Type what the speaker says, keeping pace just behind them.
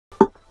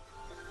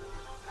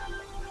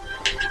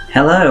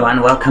Hello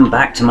and welcome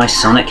back to my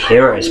Sonic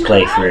Heroes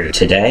playthrough.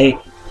 Today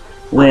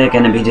we're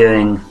going to be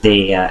doing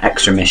the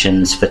extra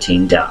missions for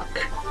Team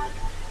Dark.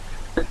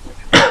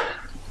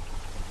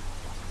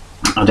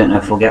 I don't know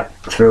if we'll get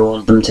through all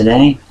of them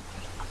today,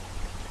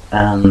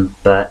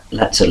 but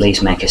let's at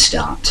least make a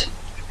start.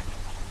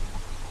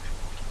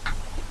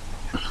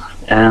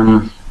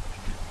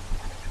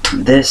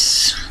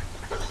 This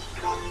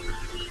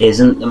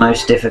isn't the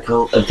most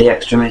difficult of the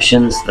extra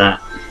missions.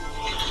 That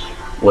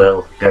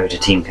will go to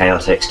Team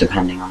Chaotix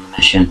depending on the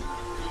mission.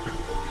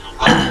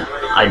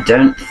 I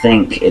don't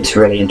think it's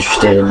really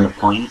interested in the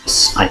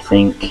points. I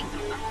think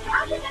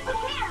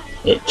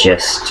it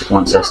just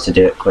wants us to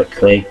do it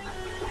quickly.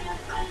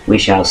 We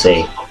shall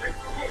see.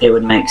 It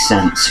would make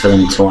sense for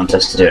them to want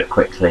us to do it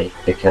quickly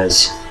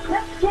because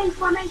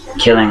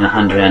killing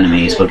 100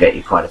 enemies will get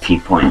you quite a few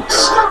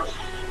points.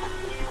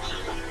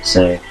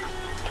 So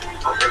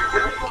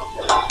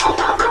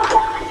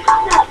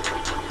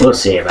we'll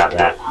see about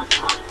that.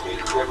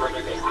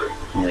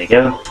 There we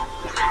go.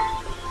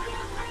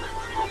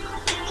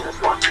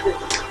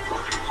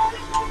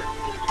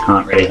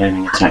 Can't really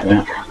homing attack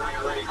that.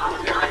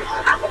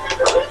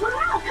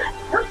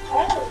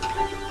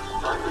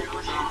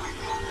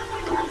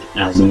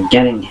 As in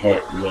getting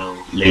hit will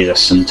lose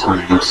us some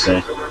time,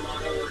 so...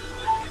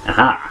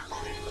 Aha!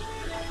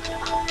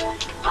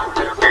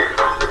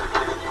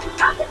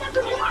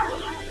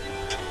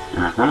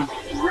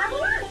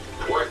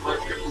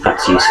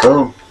 That's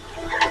useful.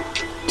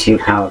 2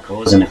 power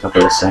cores in a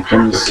couple of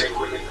seconds.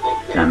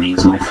 That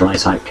means my fly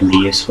type can be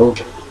useful.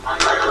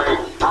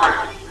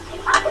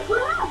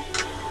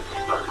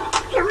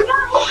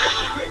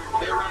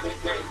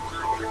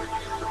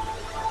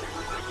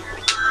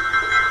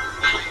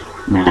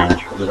 Now,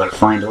 we've got to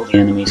find all the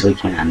enemies we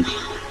can.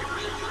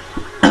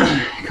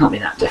 It can't be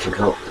that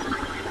difficult.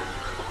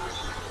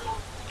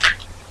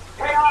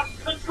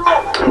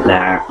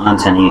 There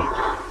aren't any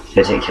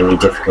particularly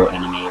difficult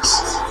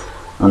enemies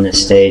on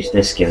this stage.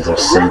 This gives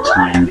us some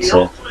time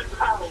to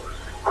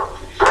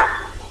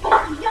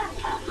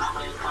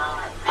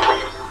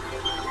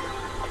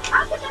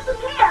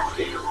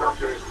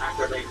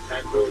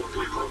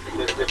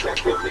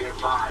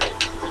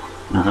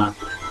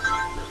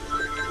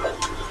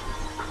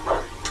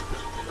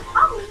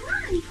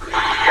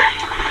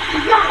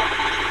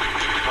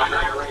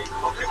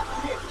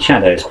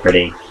Shadow's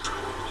pretty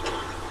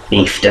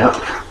beefed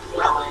up.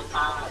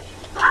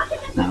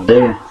 That'll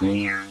do.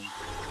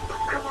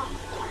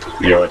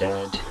 You're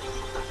dead.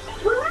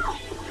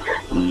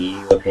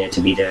 You appear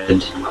to be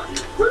dead.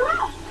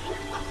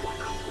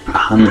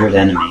 100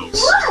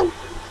 enemies.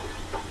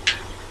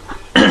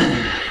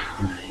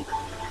 Right.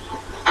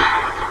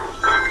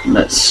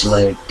 Let's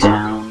slow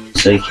down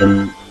so we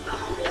can...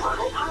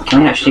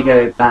 Can we actually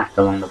go back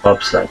along the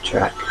bobsled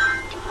track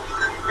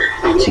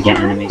to get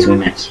enemies we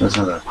missed? Let's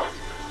have a look.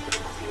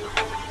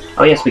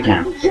 Oh yes, we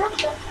can.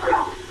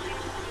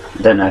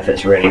 I don't know if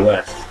it's really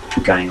worth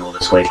going all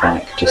this way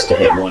back just to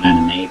hit one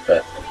enemy,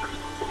 but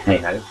hey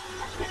ho.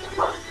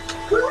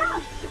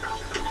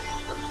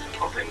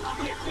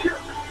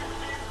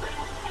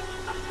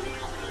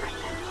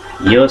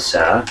 You,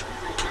 sir,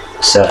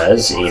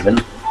 sirs,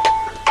 even.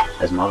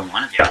 There's more than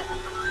one of you.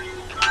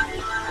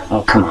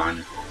 Oh, come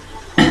on.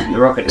 The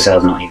rocket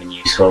cell's not even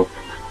useful.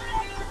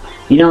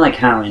 You know, like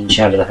how in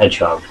Shadow the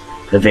Hedgehog,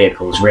 the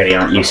vehicles really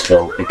aren't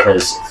useful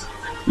because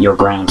your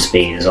ground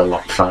speed is a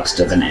lot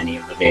faster than any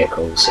of the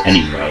vehicles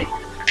anyway.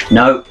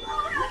 No!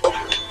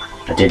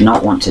 I did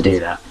not want to do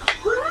that.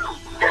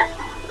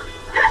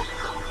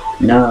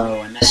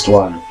 No, I missed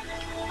one.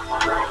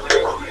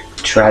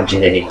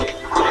 Tragedy.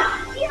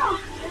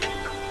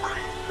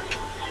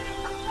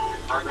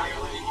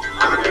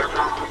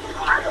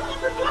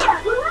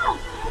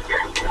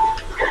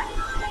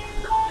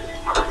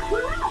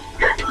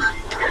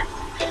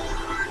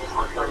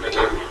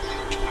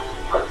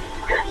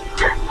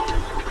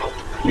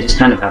 You just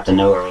kind of have to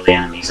know where all the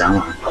enemies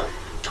are.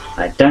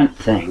 I don't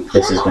think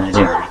this is going to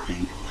do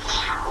anything.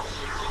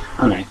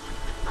 Oh no.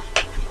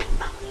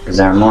 Because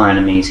there are more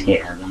enemies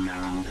here than there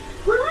are.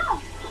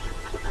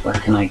 Where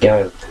can I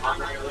go?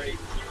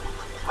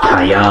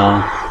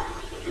 Hiya.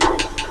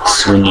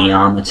 Swingy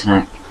arm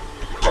attack.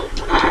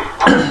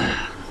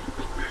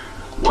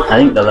 I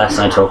think the less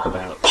I talk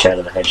about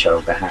Shadow the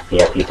Hedgehog, the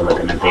happier people are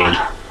going to be.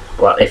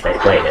 Well, if they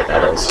played it,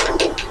 that is.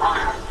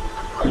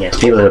 Yes,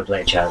 people who have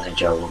played Shadow the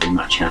Hedgehog will be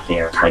much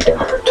happier if I don't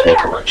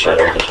talk about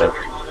Shadow the Hedgehog.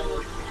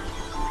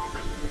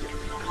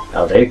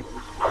 I'll do.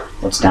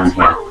 What's down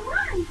here?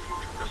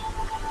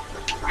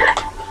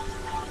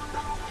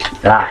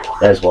 Ah,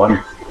 there's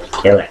one.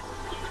 Kill it.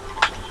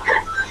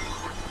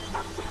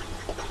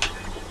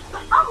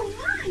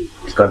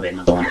 There's got to be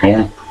another one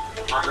here.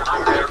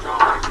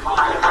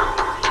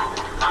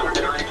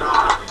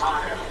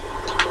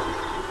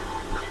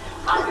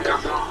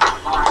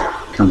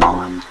 Come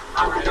on.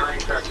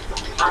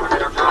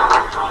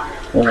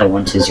 All I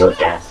want is your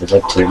death. There's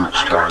like too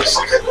much to ask.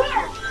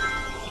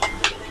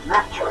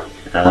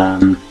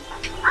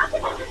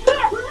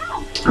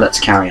 Let's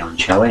carry on,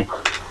 shall we?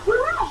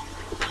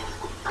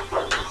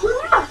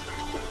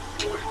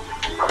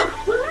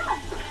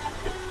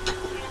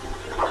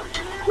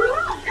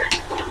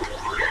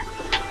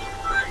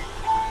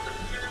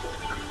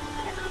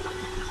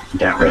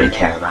 really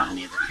care about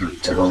any of the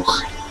collectibles.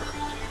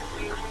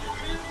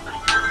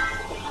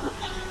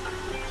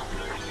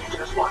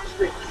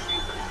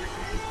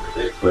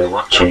 We're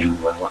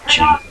watching, we're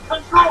watching.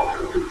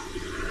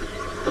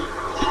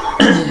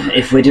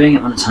 If we're doing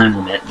it on a time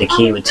limit, the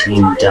key with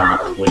Team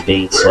Dark would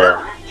be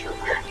to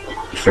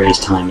freeze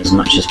time as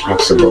much as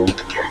possible.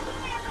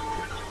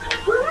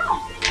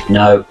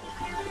 No.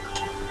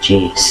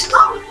 Jeez.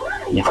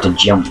 You have to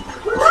jump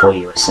before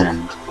you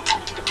ascend.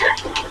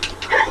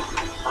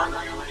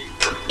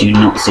 Do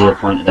not see the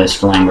point of those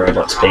flying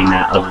robots being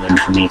there other than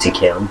for me to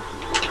kill.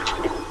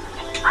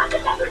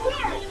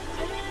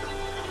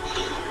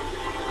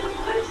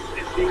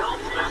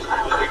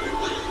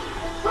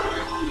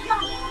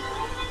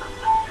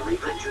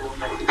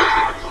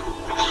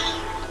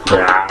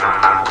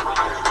 Ah.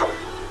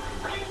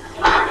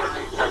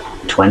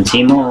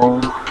 20 more.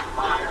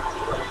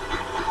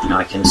 Now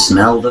I can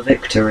smell the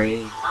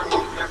victory.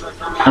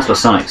 That's what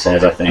Sonic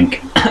says, I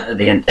think, at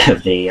the end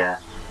of the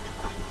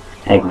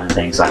Eggman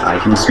thing. It's like, I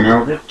can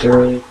smell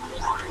victory.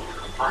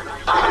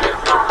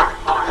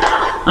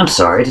 I'm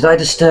sorry, did I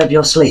disturb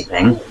your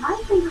sleeping?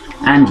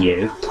 And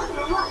you?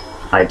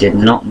 I did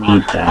not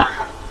need that.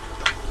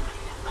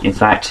 In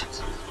fact,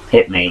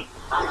 hit me.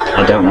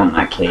 I don't want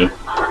that key.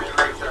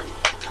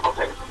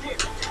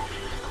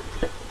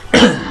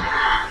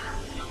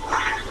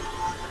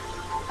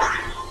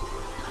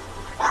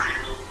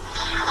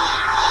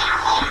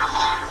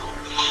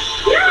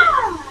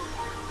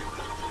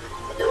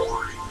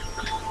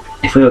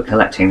 If we were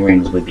collecting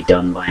rings, we'd be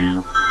done by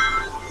now.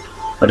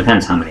 Well, it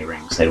depends how many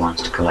rings they want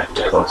us to collect,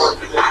 of course.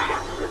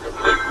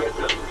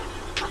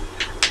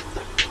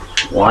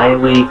 Why are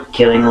we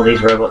killing all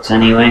these robots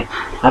anyway?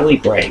 How do we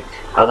break?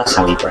 Oh, that's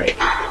how we break.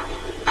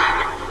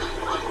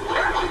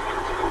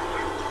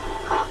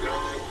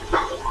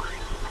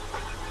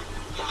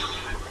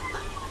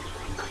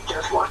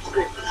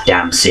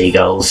 Damn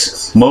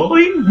seagulls.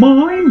 Mine,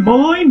 mine,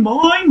 mine,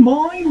 mine,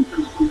 mine.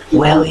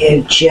 Will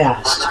you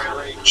just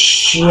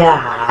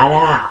shut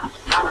up?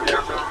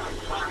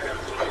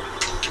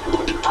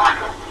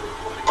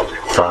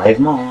 5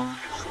 more.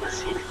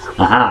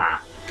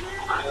 Aha.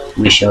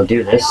 We shall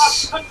do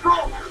this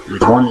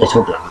with one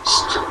little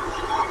blast.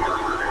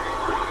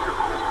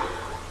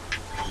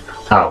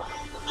 Oh.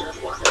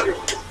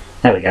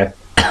 There we go.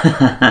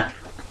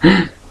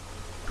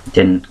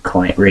 Didn't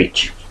quite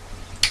reach.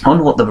 I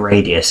wonder what the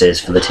radius is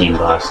for the Team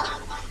Blast.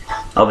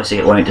 Obviously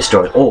it won't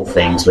destroy all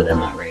things within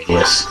that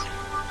radius.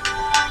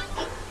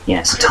 Yeah,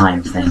 it's a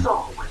time thing.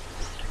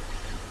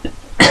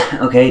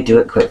 Okay, do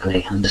it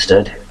quickly.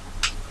 Understood.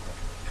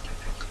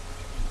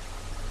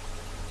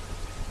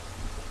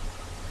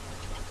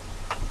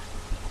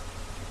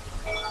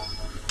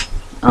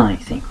 I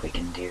think we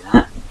can do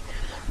that.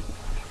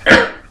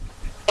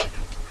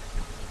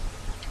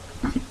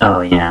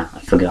 Oh yeah, I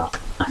forgot.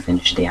 I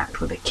finished the act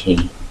with a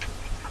key.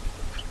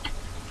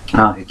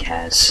 Oh, who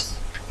cares?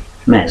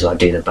 May as well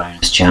do the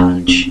bonus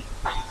challenge.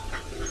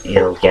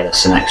 It'll get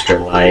us some extra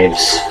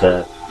lives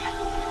for,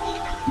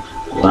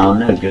 well,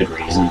 no good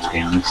reason, to be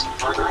honest.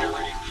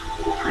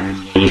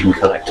 And you can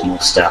collect more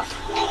stuff.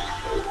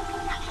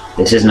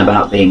 This isn't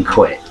about being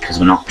quick, because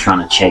we're not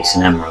trying to chase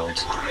an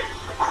emerald.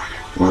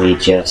 We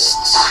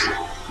just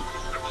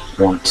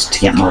want to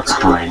get more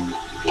time.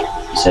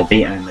 So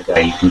beat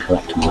Omega, you can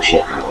collect more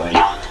shit that way.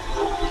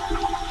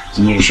 It's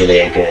usually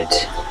a good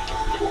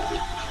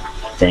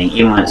thing.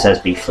 Even when it says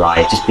be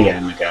fly, just be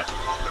Omega.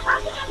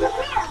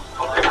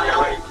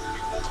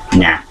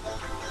 Nah.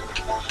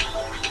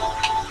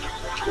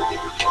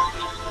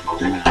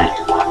 Right.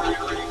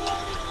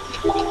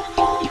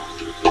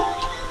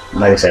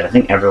 Like I said, I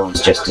think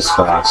everyone's just as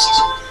fast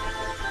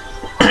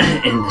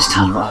in this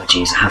tunnel. Oh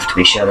jeez, I have to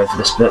be Shadow for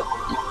this bit.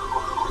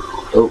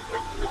 Oh,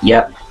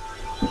 yep.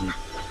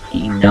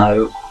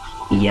 No.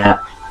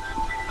 Yep.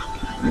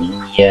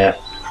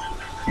 Yep.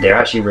 They're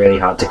actually really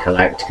hard to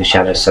collect because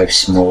Shadow's so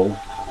small.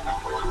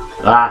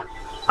 Ah!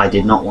 I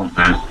did not want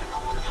that.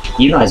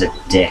 You guys are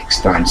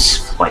dicks throwing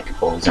spike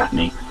balls at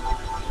me.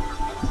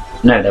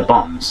 No, they're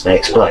bombs. They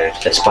explode.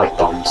 They're spike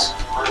bombs.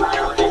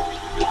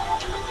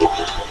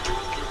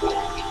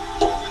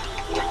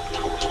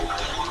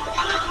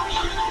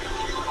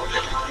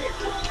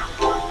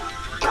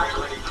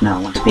 No, I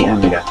want to beat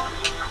Omega.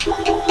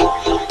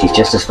 He's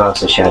just as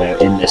fast as Shadow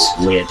in this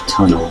weird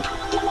tunnel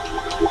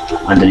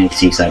underneath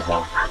Seaside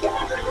Hill.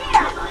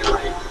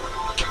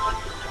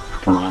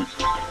 Come on.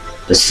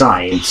 The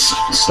sides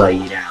slow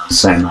you down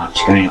so much,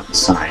 going up the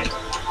side,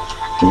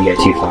 if you go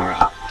too far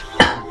up.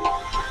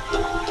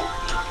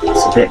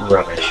 It's a bit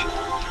rubbish.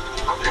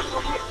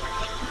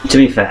 To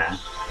be fair,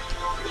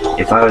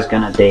 if I was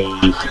going to be,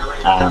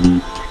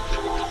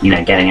 you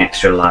know, getting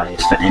extra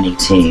lives for any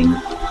team,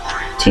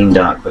 Team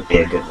Dark would be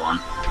a good one.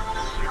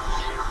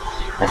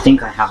 I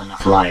think I have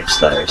enough lives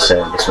though,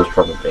 so this was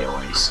probably a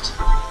waste.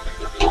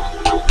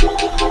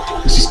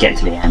 Let's just get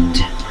to the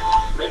end.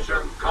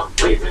 Mission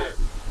completed.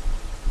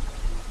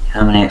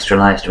 How many extra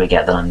lives do we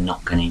get that I'm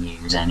not going to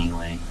use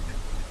anyway?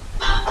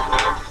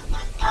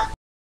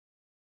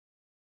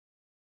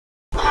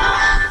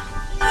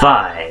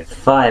 5.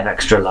 5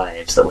 extra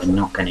lives that we're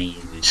not going to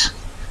use.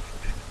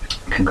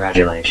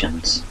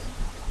 Congratulations.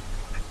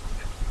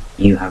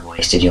 You have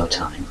wasted your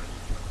time.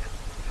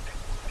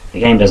 The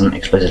game doesn't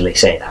explicitly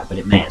say that, but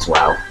it may as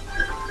well.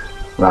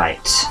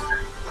 Right.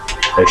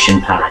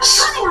 Ocean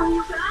Palace.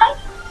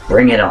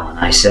 Bring it on,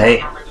 I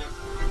say.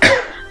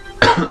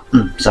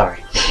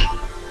 Sorry.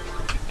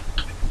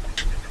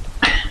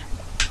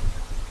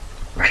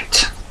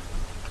 Right.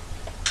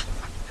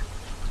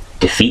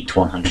 Defeat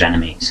 100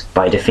 enemies.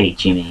 By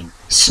defeat, you mean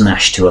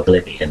smash to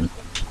oblivion.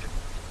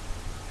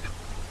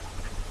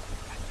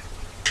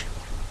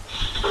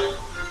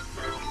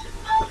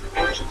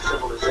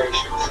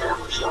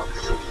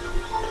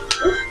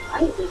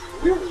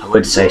 I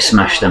would say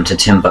smash them to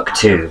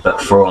Timbuktu, but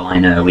for all I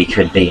know, we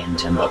could be in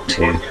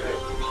Timbuktu.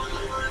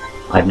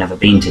 I've never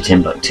been to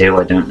Timbuktu.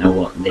 I don't know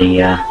what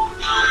the,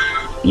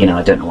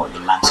 I don't know what the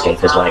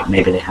landscape is like.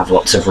 Maybe they have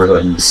lots of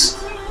ruins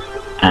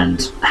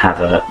and have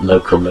a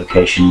local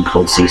location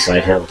called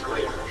Seaside Hill.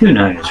 Who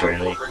knows,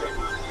 really?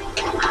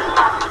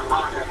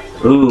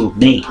 Ooh,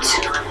 meat.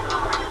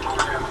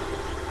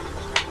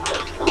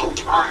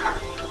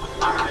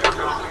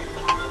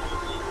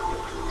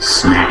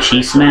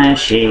 Smashy,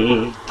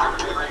 smashy.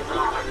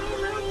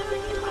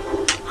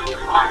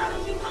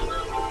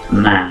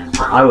 Man,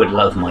 I would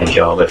love my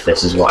job if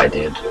this is what I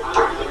did.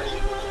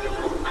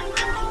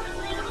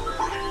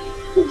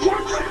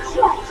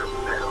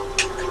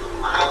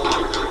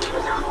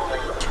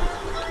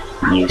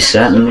 You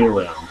certainly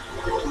will.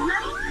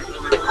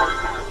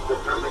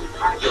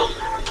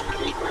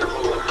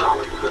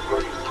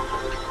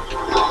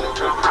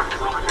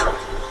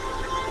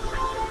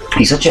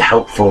 He's such a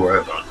helpful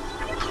robot.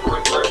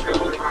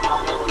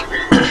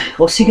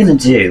 What's he gonna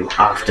do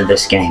after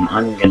this game?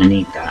 I'm gonna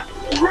need that.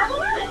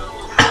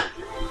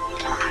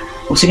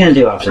 What's he gonna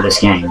do after this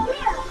game?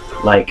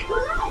 Like,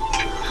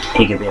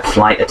 he could be a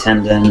flight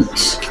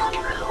attendant,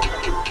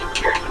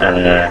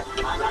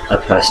 a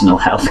personal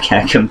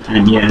healthcare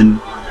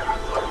companion.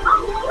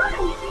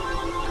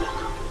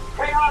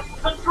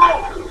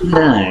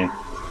 No.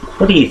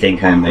 What do you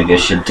think Omega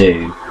should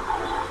do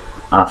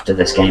after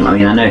this game? I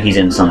mean, I know he's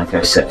in Sonic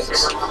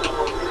 06,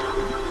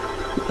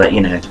 but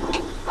you know,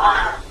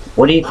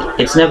 what do you?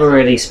 It's never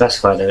really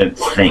specified, I don't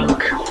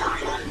think,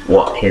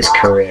 what his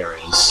career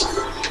is.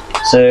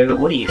 So,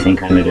 what do you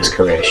think Omega's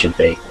career should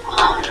be?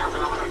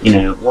 You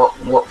know,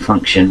 what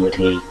function would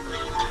he?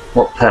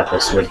 What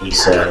purpose would he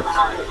serve?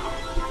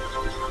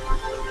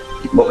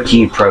 What would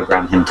you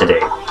program him to do?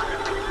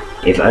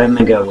 If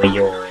Omega were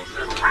your,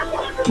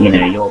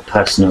 your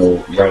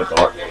personal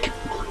robot,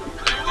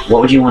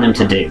 what would you want him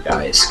to do,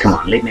 guys? Come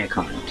on, leave me a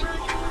comment.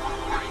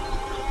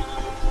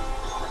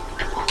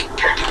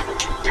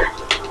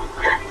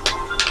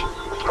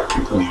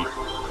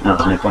 Oh,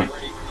 there's no point.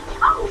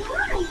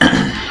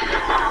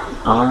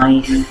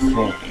 I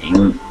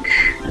think,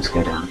 let's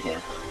go down here.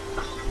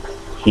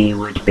 He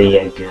would be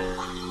a good...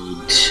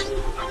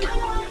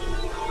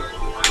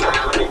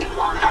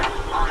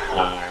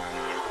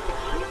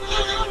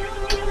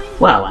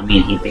 well, I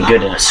mean, he'd be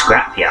good in a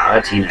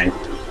scrapyard,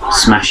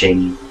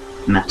 smashing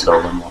metal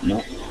and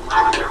whatnot.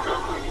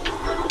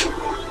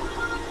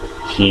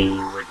 He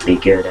would be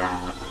good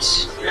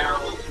at...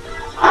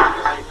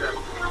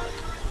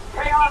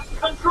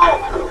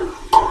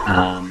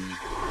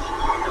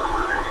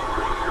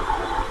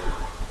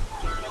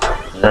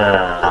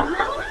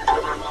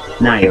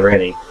 now you're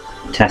really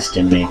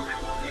testing me.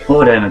 What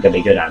would Omega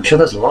be good at? I'm sure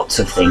there's lots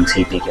of things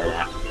he'd be good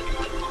at.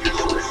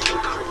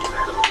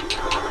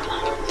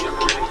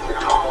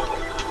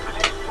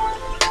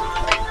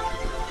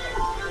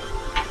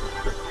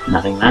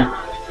 Nothing there?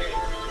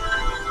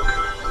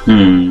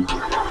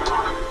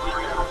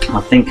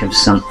 I'll think of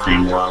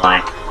something while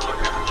I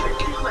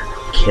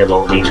kill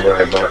all these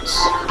robots.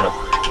 Oh.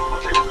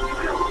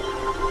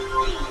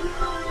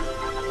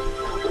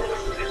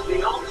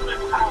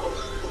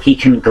 He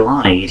can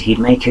glide. He'd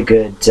make a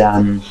good,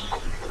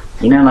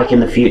 like in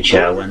the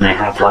future when they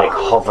have like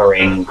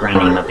hovering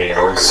granny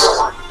mobiles.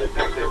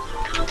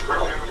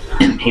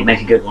 He'd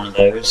make a good one of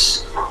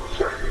those.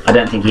 I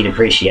don't think he'd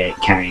appreciate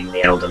carrying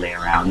the elderly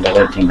around. I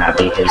don't think that'd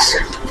be his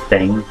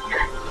thing.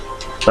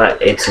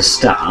 But it's a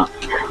start.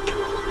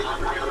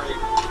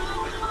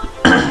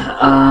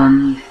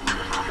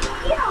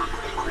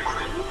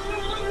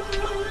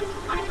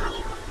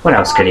 What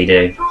else could he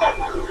do?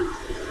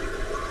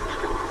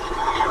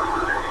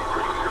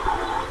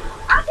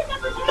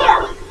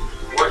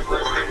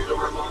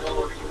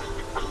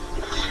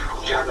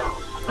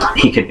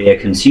 He could be a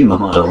consumer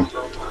model.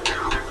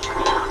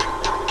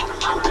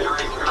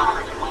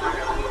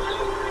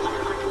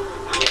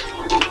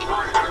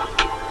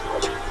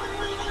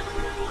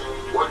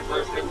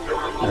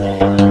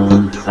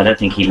 I don't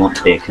think he'd want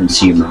to be a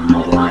consumer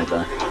model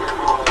either.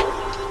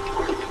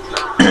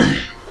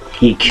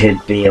 He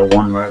could be a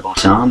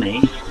one-robot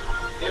army,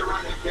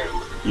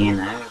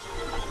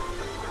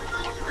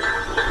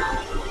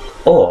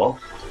 Or,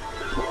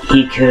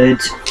 he could...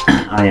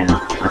 oh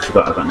yeah, I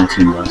forgot I've got no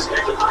team list.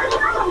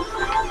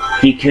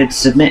 He could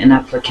submit an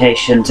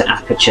application to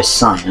Aperture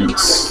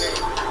Science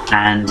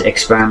and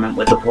experiment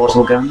with the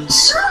portal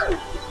guns.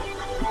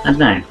 I don't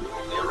know.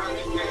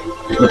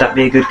 Would that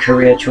be a good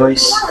career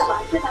choice?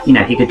 You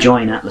know, he could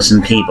join Atlas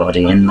and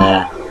Peabody in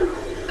their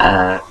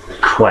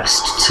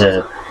quest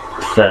to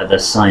further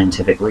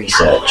scientific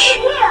research.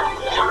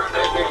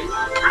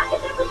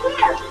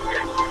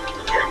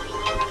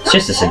 It's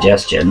just a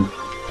suggestion.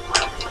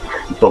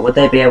 But would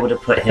they be able to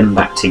put him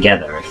back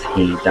together if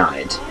he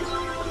died?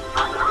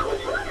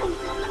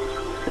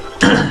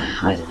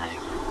 I don't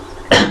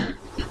know.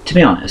 To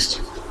be honest,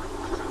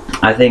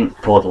 I think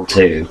Portal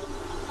 2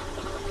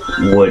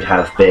 would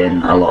have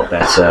been a lot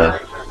better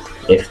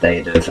if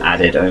they'd have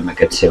added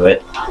Omega to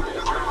it.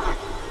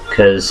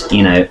 Because,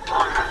 you know,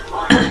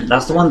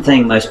 that's the one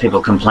thing most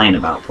people complain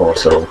about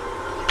Portal.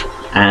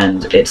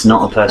 And it's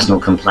not a personal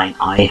complaint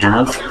I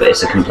have, but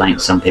it's a complaint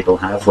some people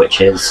have,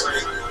 which is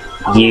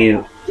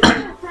you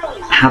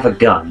have a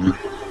gun,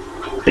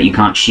 but you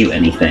can't shoot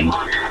anything.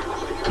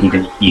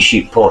 You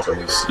shoot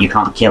portals. You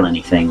can't kill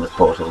anything with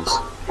portals.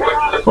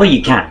 Well,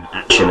 you can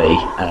actually.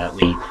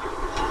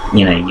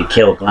 You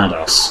kill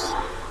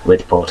GLaDOS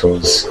with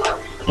portals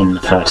in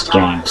the first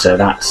game, so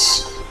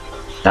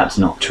that's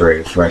not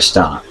true for a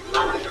start.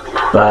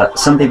 But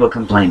some people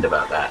complained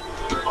about that.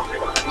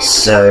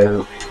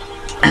 So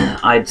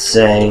I'd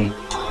say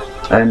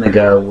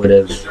Omega would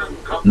have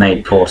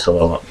made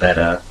Portal a lot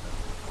better.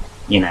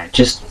 You know,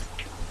 just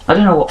I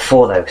don't know what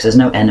for though, because there's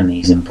no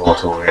enemies in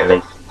Portal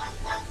really.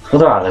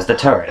 Well, there's the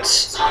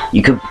turrets.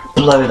 You could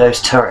blow those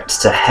turrets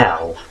to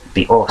hell.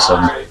 Be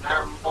awesome.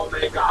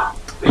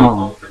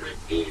 Oh,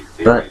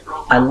 but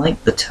I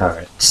like the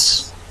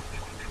turrets.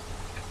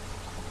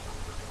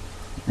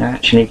 They're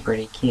actually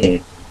pretty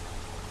cute.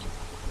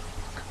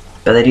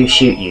 But they do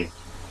shoot you.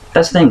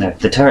 That's the thing though,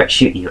 the turrets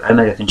shoot you,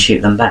 Omega can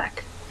shoot them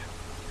back.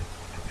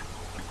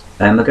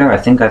 Omega, I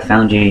think I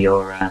found you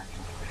your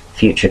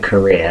future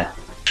career.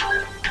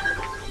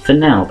 For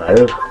now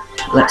though,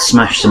 let's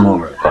smash some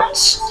more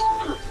robots.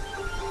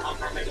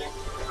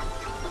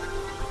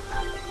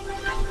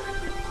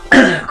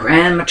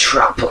 Grand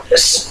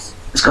Metropolis.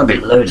 There's gotta be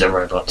loads of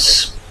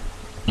robots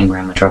in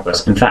Grand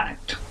Metropolis. In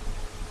fact,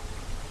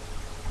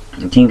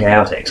 in Team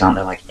Chaotix aren't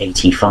there like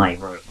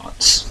 85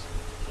 robots?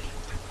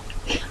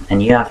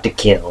 And you have to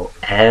kill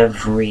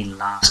every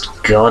last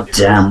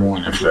goddamn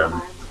one of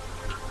them.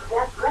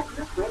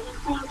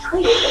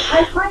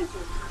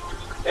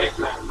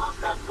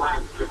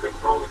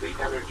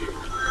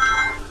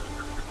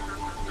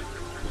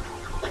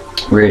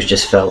 Rouge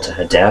just fell to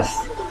her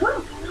death.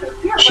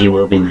 She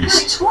will be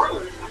missed.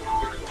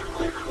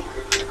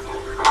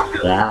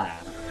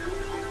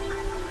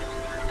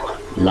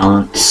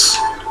 Lance.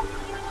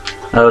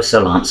 Oh,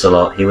 Sir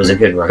Lancelot. He was a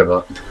good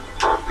robot.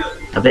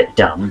 A bit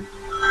dumb.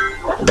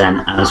 But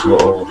then, as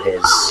were all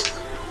his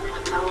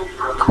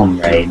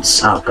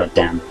comrades. Oh,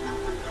 goddamn.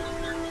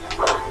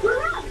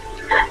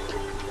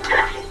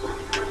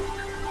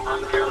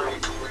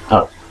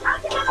 Oh.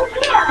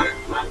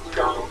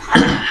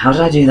 How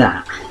did I do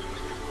that?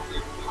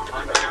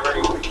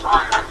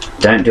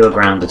 Don't do a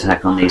ground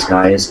attack on these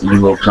guys,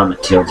 you will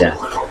plummet to your death.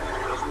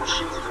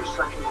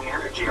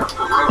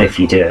 If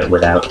you do it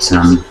without,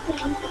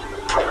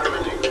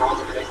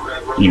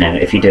 you know,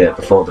 if you do it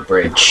before the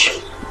bridge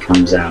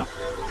comes out.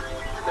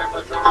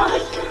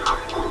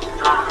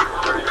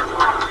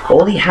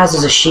 All he has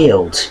is a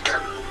shield.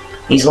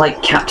 He's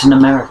like Captain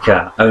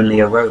America, only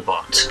a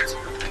robot.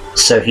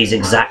 So he's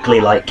exactly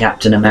like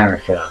Captain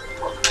America.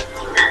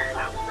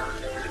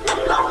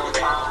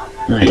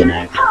 I don't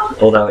know.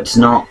 Although it's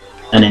not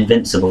an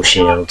invincible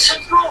shield.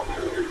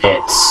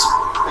 It's,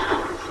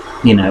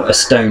 you know, a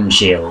stone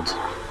shield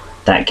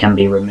that can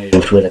be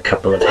removed with a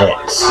couple of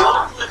hits.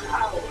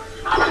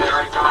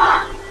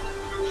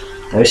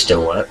 Those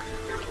still work.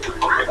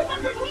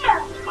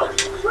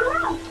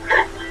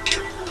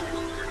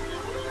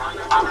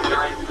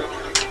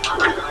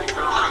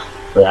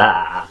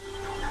 Ah,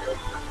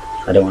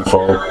 I don't want to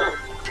fall.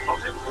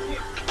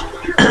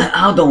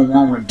 I don't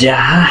want to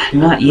die.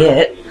 Not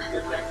yet.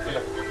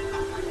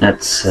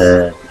 That's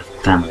a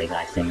Family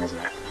Guy thing, isn't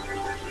it?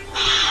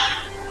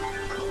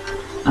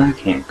 I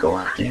can't go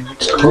out there.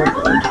 It's cold.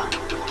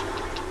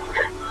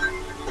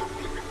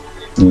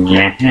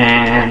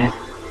 Yeah.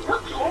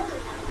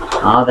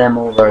 Are there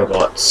more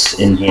robots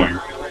in here?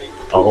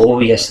 Oh,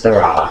 yes,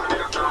 there are.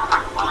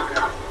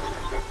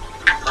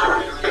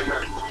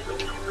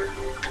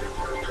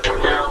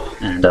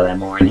 And are there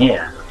more in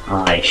here?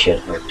 I should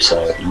hope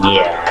so.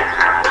 Yeah.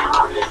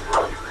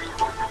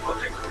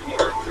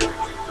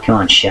 Come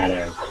on,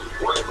 Shadow.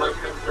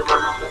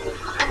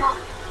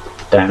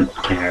 Don't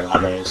care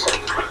about those.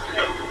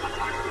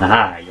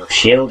 Aha, your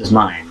shield is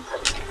mine.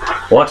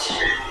 What?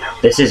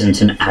 This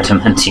isn't an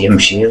adamantium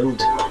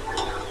shield.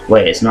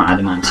 Wait, it's not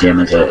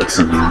adamantium, is it? It's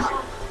something else.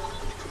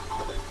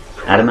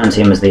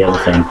 Adamantium is the other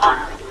thing.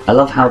 I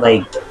love how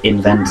they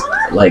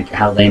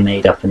how they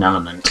made up an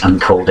element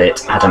and called it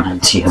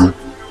adamantium.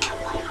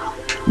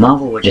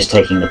 Marvel were just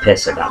taking the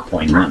piss at that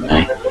point, weren't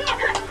they?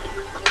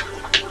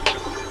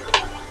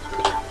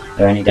 Are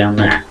there any down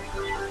there?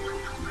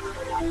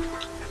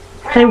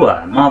 They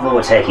were. Marvel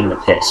were taking the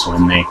piss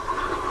when they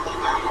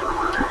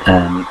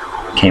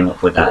came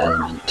up with that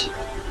element.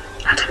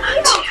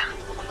 Adamantium.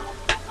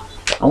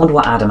 I wonder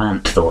what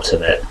Adamant thought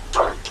of it.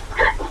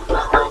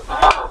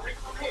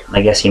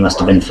 I guess he must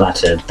have been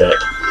flattered that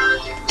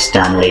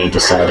Stan Lee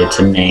decided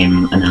to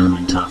name an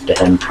element after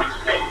him.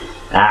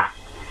 Ah!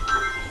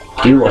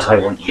 Do what I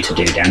want you to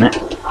do, damn it.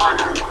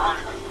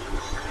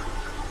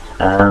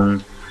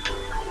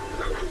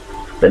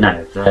 But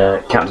no,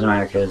 the Captain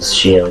America's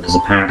shield is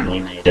apparently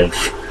made of...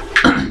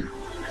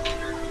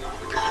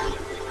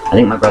 I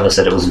think my brother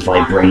said it was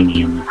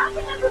vibranium.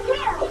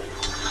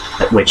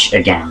 Which,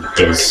 again,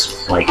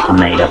 is like a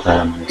made-up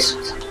element.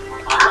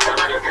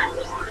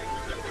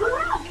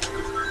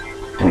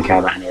 Don't care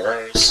about any of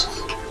those.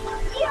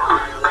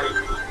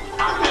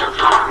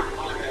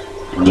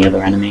 Any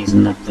other enemies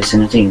in the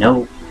vicinity?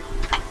 No.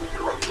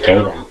 Okay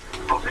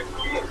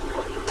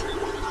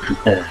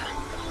then.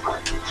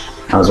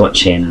 I was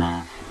watching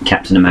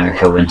Captain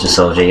America Winter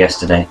Soldier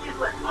yesterday.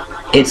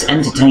 It's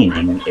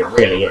entertaining, it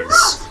really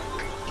is.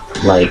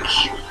 Like,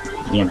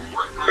 you know.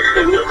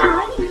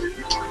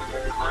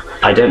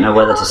 I don't know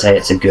whether to say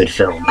it's a good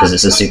film, because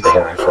it's a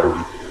superhero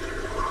film.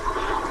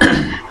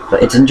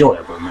 But it's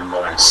enjoyable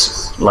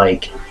nonetheless.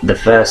 Like, the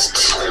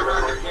first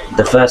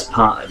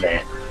part of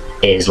it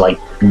is like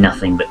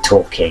nothing but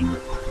talking.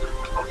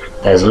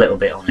 There's a little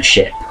bit on a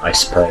ship, I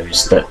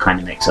suppose, that kind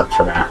of makes up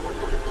for that.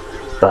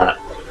 But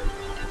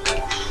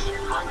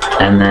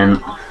and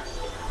then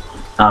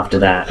after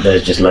that,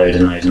 there's just loads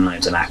and loads and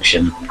loads of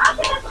action,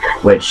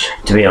 which,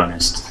 to be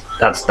honest,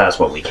 that's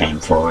what we came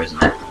for,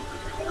 isn't it?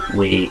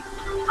 We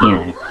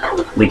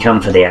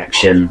come for the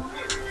action.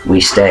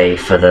 We stay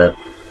for the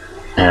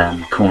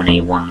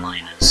corny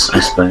one-liners, I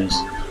suppose.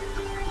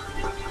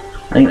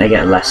 I think they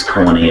get less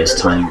corny as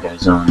time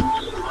goes on.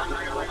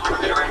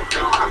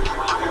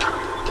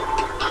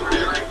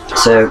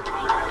 So,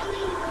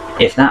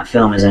 if that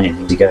film is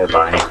anything to go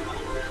by,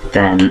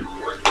 then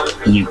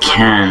you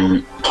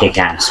can kick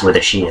ass with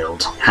a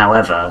shield.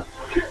 However,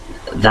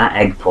 that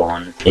egg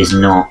pawn is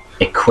not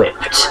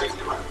equipped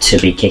to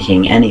be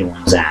kicking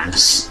anyone's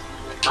ass,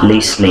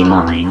 leastly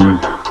mine,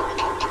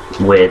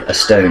 with a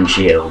stone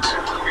shield.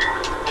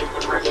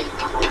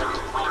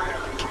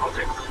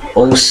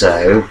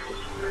 Also,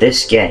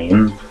 this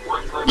game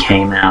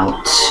came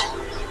out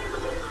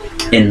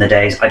in the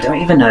days. I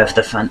don't even know if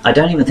I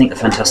don't even think the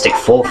Fantastic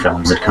Four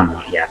films had come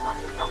out yet.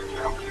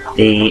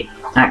 The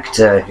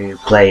actor who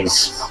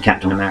plays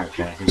Captain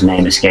America, whose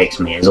name escapes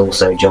me, is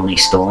also Johnny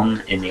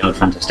Storm in the old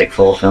Fantastic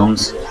Four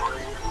films.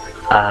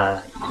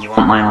 You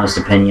want my honest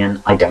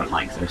opinion? I don't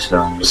like those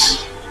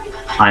films.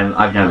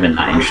 I've never been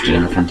that interested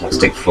in the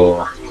Fantastic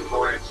Four.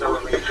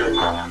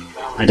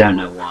 I don't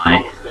know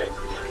why.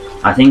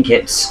 I think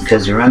it's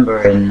because,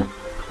 remember in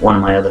one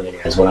of my other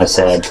videos when I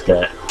said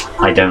that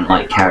I don't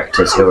like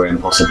characters who are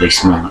impossibly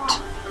smart.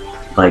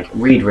 Like,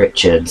 Reed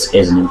Richards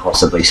is an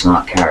impossibly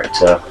smart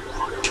character,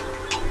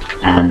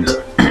 and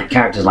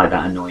characters like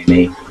that annoy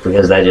me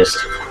because they're just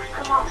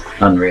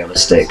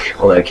unrealistic.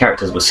 Although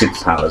characters with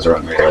superpowers are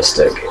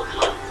unrealistic.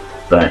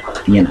 But,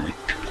 you know,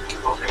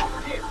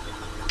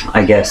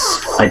 I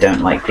guess I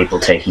don't like people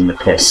taking the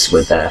piss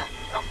with their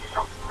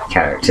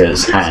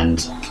characters,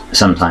 and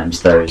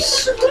sometimes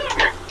those...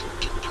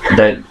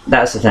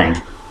 That's the thing.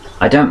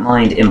 I don't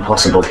mind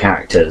impossible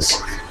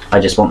characters, I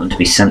just want them to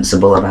be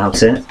sensible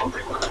about it.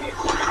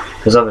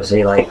 Because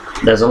obviously, like,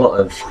 there's a lot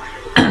of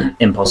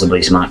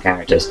impossibly smart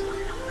characters.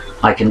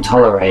 I can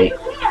tolerate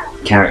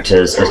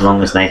characters as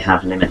long as they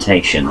have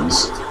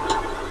limitations.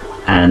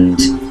 And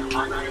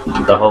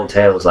the whole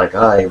tale is like,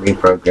 I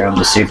reprogrammed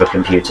a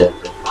supercomputer.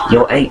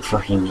 You're 8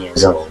 fucking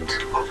years old.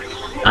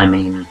 I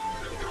mean,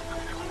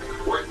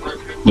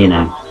 you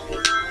know.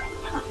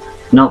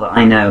 Not that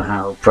I know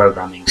how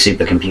programming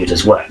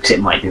supercomputers works, it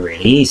might be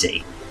really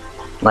easy.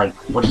 Like,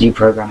 what did you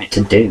program it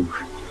to do?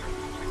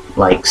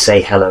 Like,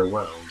 say hello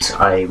world.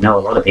 I know a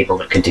lot of people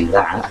that could do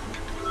that,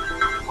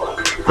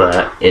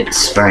 but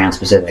it's very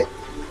unspecific.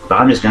 But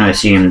I'm just going to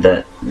assume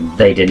that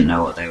they didn't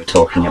know what they were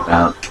talking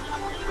about.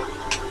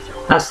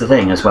 That's the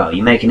thing as well,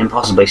 you make an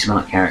impossibly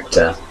smart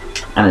character,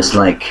 and it's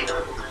like,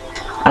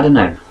 I don't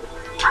know.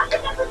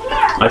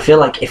 I feel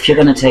like if you're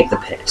going to take the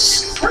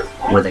piss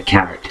with a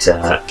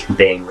character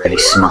being really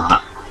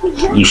smart,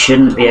 you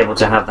shouldn't be able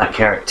to have that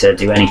character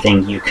do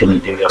anything you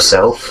couldn't do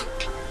yourself.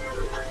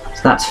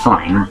 So that's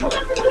fine.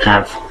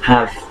 Have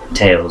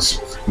Tails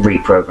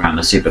reprogram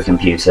a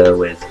supercomputer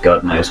with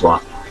God knows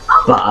what.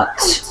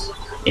 But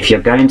if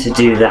you're going to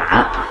do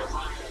that,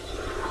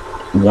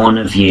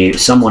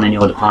 someone in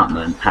your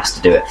department has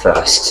to do it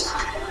first.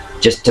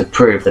 Just to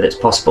prove that it's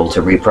possible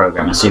to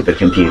reprogram a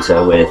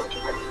supercomputer with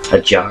a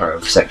jar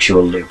of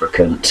sexual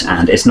lubricant,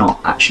 and it's not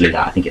actually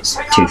that, I think it's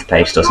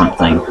toothpaste or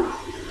something,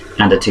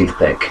 and a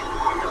toothpick.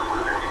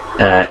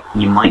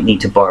 You might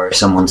need to borrow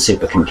someone's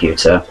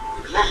supercomputer.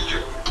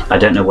 I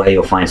don't know where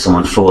you'll find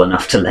someone fool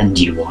enough to lend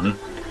you one,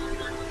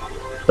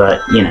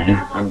 but, you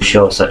know, I'm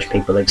sure such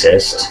people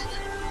exist.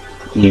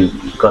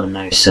 You've got to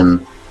know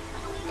some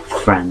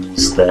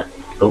friends that...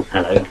 Oh,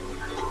 hello.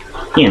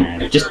 you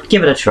know, just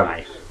give it a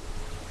try.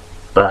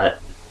 But,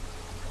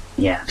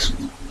 yeah,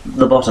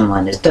 the bottom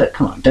line is,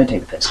 come on, don't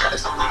take the piss,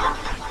 guys.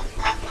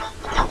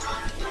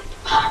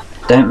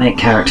 Don't make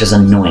characters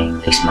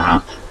annoyingly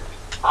smart.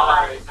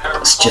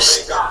 It's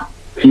just,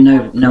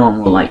 no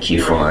one will like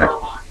you for it.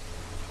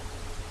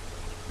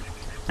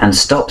 And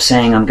stop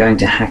saying I'm going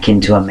to hack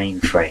into a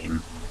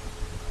mainframe.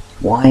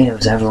 Why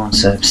is everyone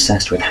so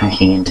obsessed with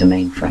hacking into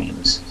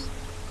mainframes?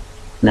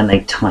 And then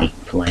they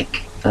type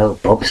like, oh,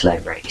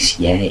 bobsleigh race,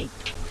 yay.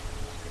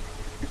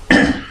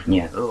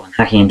 Yeah, oh, I'm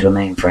hacking into a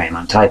mainframe,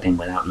 I'm typing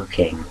without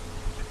looking,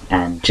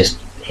 and just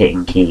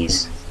hitting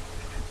keys.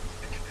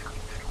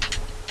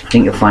 I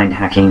think you'll find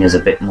hacking is a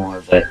bit more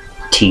of a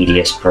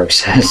tedious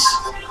process.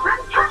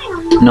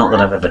 Not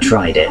that I've ever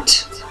tried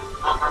it.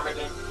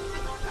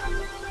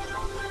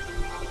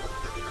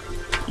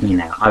 You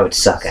know, I would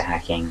suck at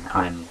hacking.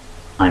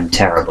 I'm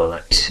terrible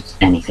at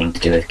anything to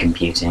do with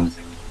computing.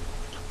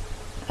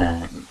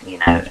 You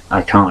know,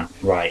 I can't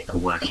write a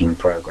working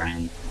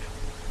program.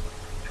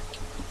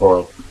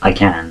 Or I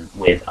can,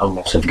 with a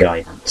lot of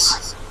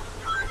guidance.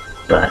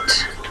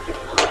 But,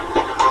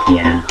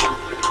 yeah.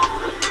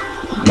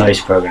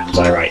 Most programs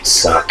I write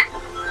suck.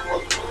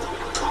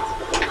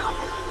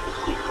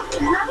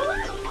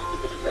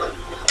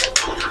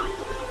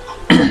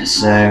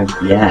 So,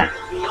 yeah.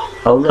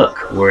 Oh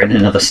look, we're in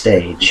another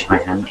stage. I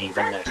hadn't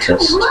even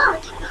noticed.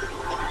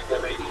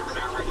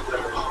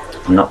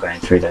 I'm not going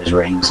through those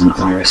rings, I'm not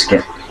going to risk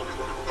it.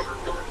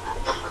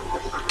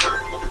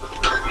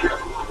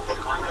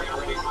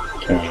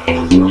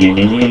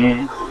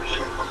 Okay.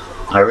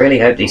 I really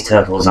hope these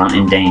turtles aren't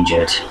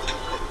endangered.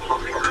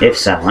 If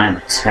so, I'm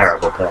a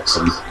terrible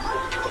person.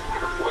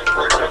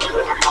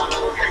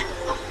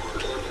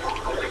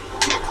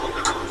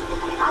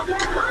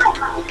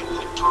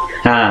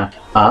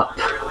 Up.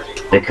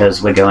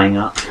 Because we're going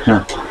up.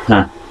 I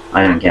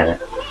don't get it.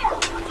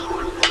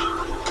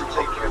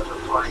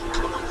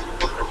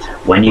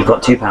 When you've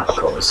got 2 power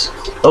cores.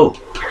 Oh!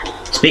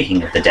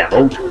 Speaking of the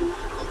devil.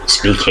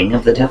 Speaking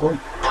of the devil?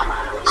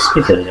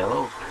 Speak of the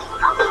devil.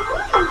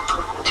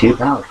 2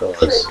 power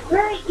cores.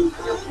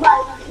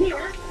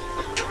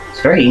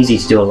 It's very easy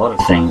to do a lot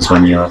of things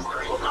when you're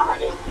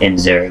in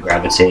zero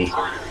gravity.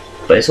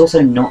 But it's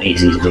also not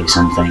easy to do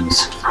some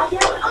things.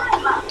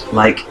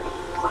 Like,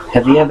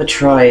 have you ever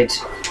tried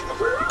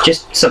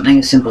just something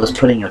as simple as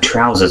putting your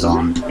trousers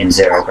on in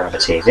zero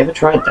gravity? Have you ever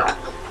tried that?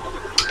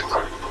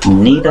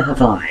 Neither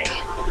have I.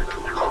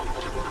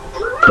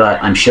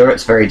 But I'm sure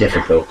it's very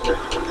difficult.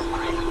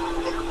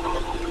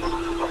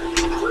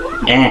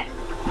 No.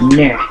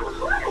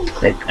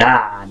 Like,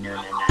 no.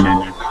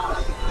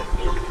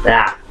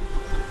 Ah.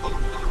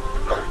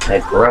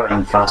 They're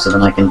growing faster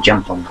than I can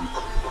jump on them.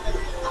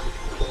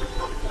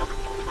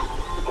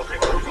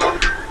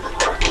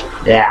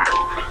 Yeah.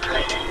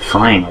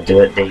 Fine, I'll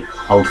do it the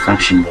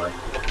old-fashioned way.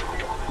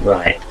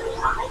 Right.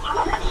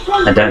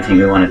 I don't think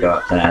we want to go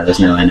up there, there's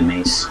no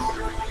enemies.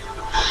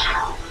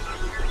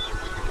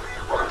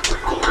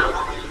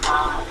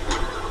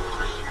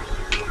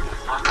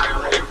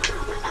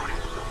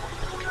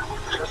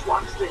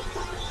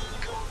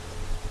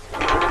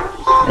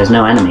 There's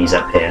no enemies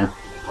up here.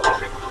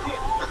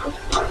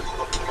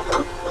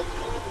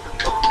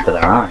 But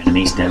there are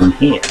enemies down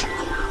here.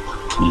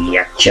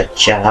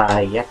 Ya-cha-cha,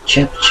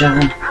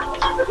 ya-cha-cha.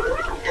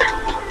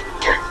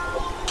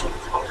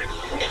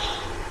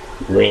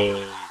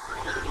 Wait.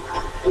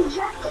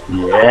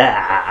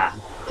 Yeah.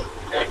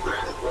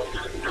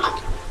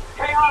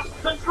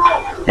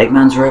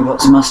 Eggman's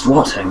robots must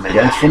what,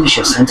 Omega? Finish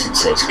your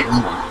sentences, come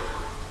on.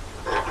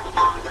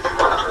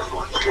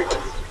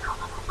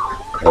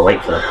 Gotta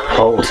wait for the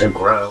pole to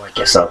grow. I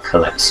guess I'll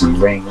collect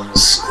some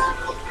rings.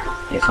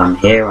 If I'm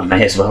here, I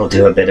may as well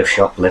do a bit of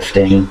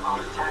shoplifting.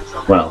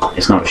 Well,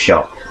 it's not a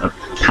shop, a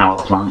power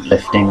plant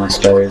lifting, I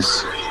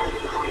suppose.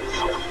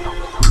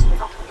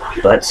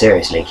 But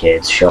seriously,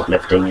 kids,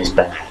 shoplifting is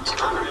bad.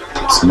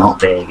 It's not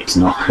big, it's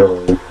not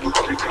cool.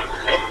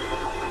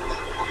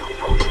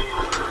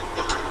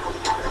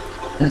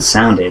 That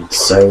sounded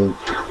so,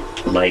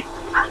 like,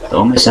 it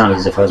almost sounded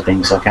as if I was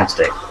being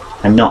sarcastic.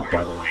 I'm not,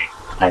 by the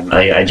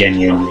way. I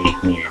genuinely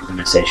mean it when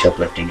I say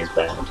shoplifting is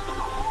bad.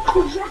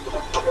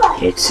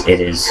 It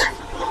is,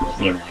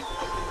 you know,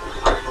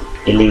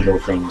 illegal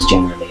things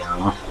generally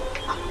are.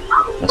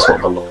 That's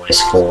what the law is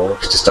for,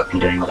 is to stop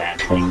you doing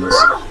bad things.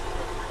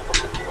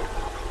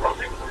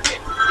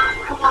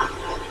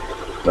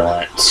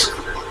 But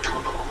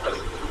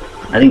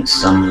I think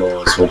some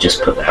laws were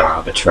just put there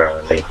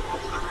arbitrarily.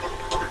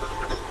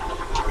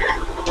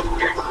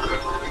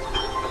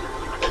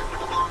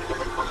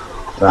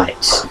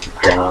 Right,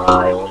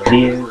 die all of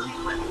you.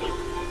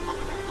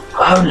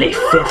 Only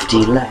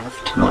 50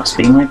 left, must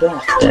be my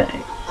birthday.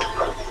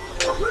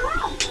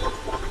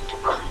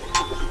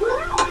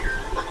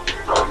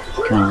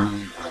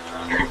 Come.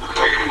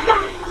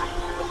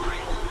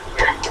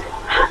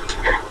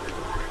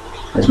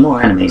 There's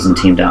more enemies in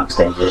Team Dark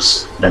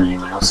stages than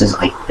anyone else's,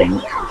 I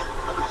think.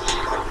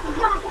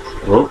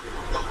 Whoa.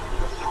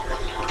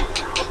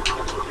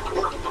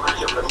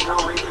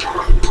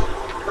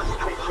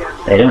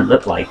 They don't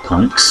look like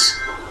punks.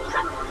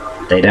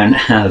 They don't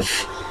have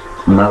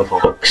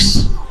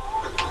mohawks.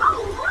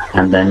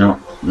 And they're not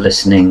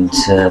listening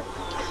to,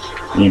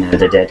 you know,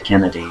 the dead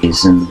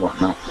Kennedys and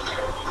whatnot.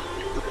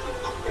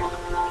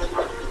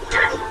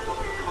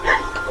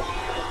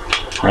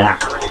 Ah.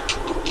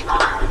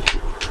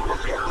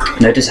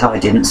 Notice how I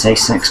didn't say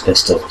Sex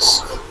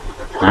Pistols.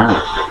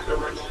 Ah.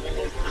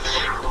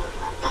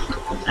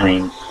 I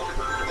mean,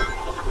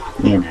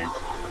 you know,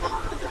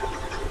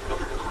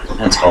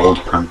 that's old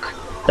punk.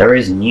 There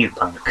is new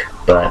punk,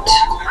 but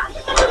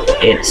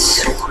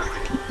it's...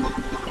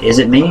 Is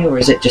it me, or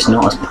is it just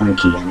not as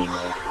punky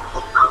anymore?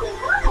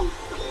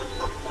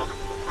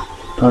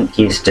 Punk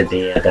used to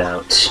be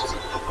about,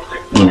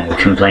 you know,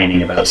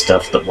 complaining about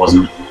stuff that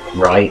wasn't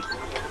right.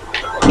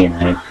 You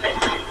know,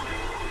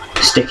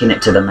 sticking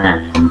it to the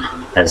man,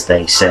 as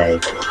they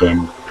say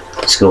in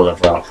School of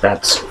Rock.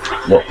 That's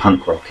what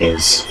punk rock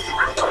is.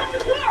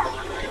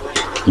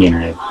 You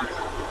know.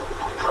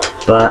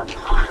 But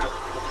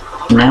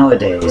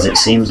nowadays it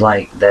seems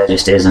like there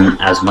just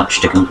isn't as much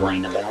to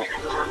complain about.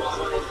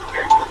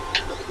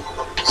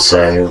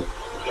 So,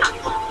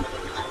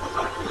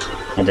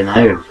 I don't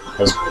know,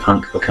 has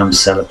punk become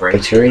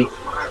celebratory?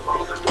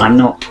 I'm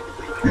not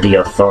the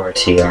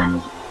authority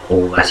on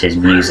all that is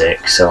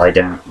music, so I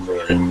don't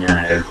really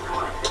know.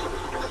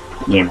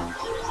 You know,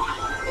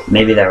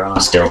 maybe there are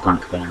still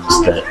punk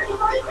bands that,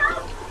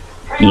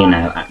 you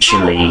know,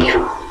 actually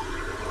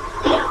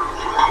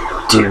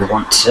do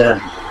want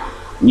to,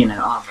 you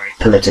know, are very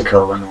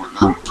political and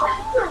whatnot.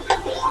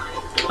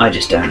 I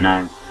just don't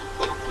know.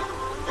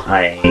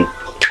 I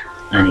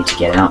need to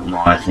get out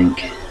more, I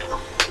think.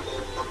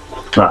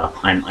 Well,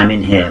 I'm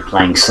in here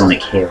playing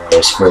Sonic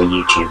Heroes for a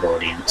YouTube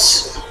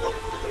audience.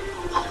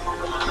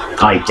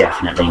 I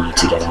definitely need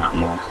to get out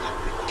more.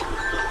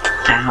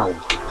 Ow!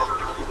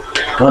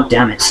 God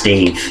damn it,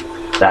 Steve.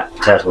 That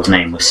turtle's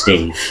name was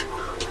Steve.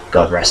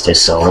 God rest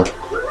his soul.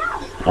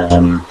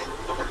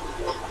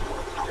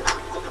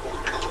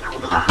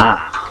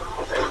 Aha!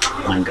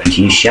 I'm going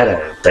to use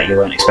Shadow. Bet you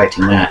weren't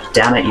expecting that.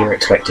 Damn it, you're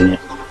expecting it.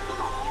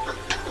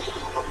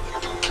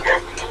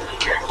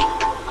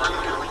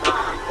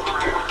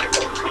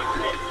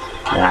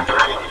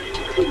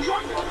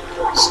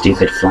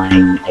 Stupid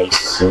flying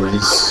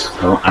aces.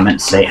 Oh, I meant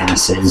to say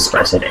asses,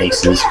 but I said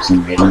aces for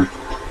some reason.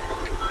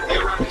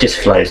 It just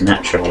flows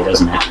naturally,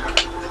 doesn't it?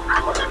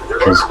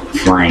 Because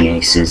flying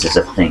aces is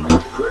a thing.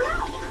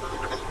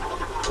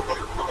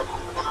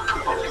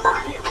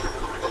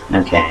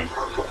 Okay.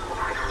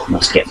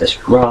 Must get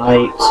this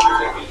right.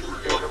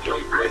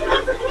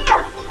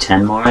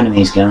 10 more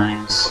enemies,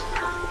 guys.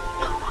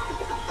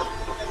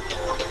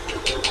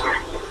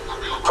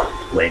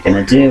 We're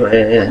gonna do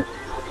it.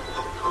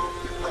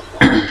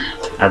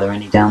 Are there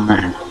any down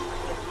there?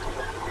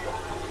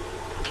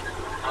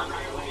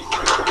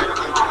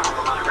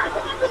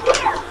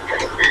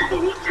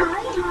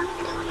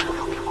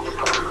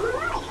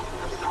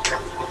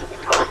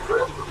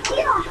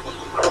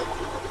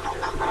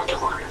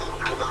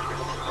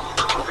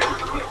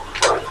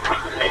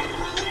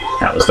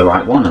 That was the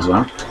right one as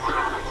well.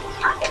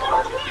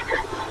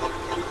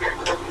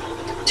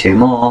 2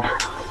 more.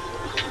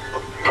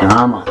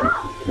 Come on,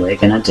 we're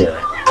gonna do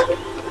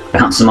it.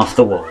 Bounce them off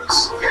the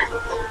walls.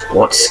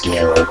 What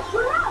skill.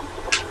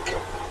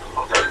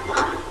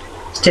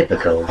 It's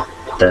typical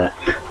that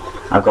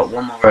I've got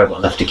one more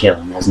robot left to kill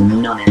and there's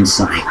none in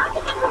sight.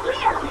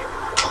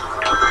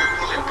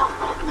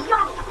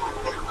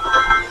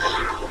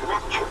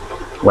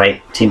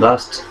 Wait, Team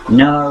Blast?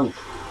 No!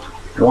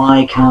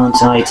 Why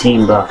can't I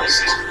Team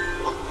Blast?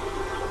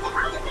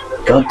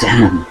 God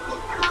damn.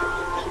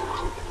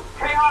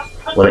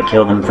 Will it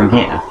kill them from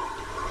here?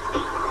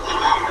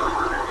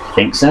 I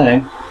think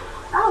so.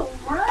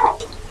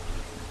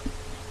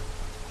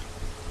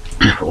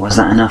 But was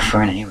that enough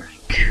for an A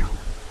rank?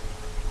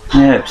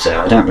 I hope so.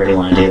 I don't really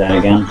want to do that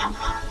again.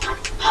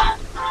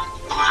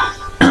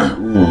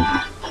 Ooh.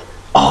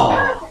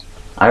 Oh!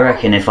 I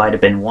reckon if I'd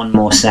have been 1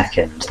 more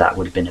second, that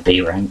would have been a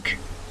B rank.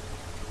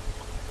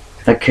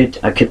 I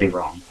could be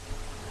wrong.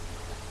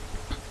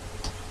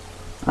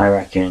 I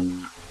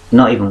reckon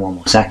not even 1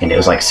 more second. It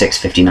was like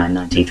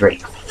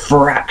 6:59.93. A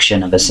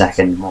fraction of a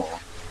second more,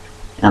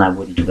 and I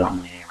wouldn't have got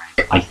my A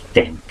rank. I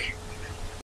think.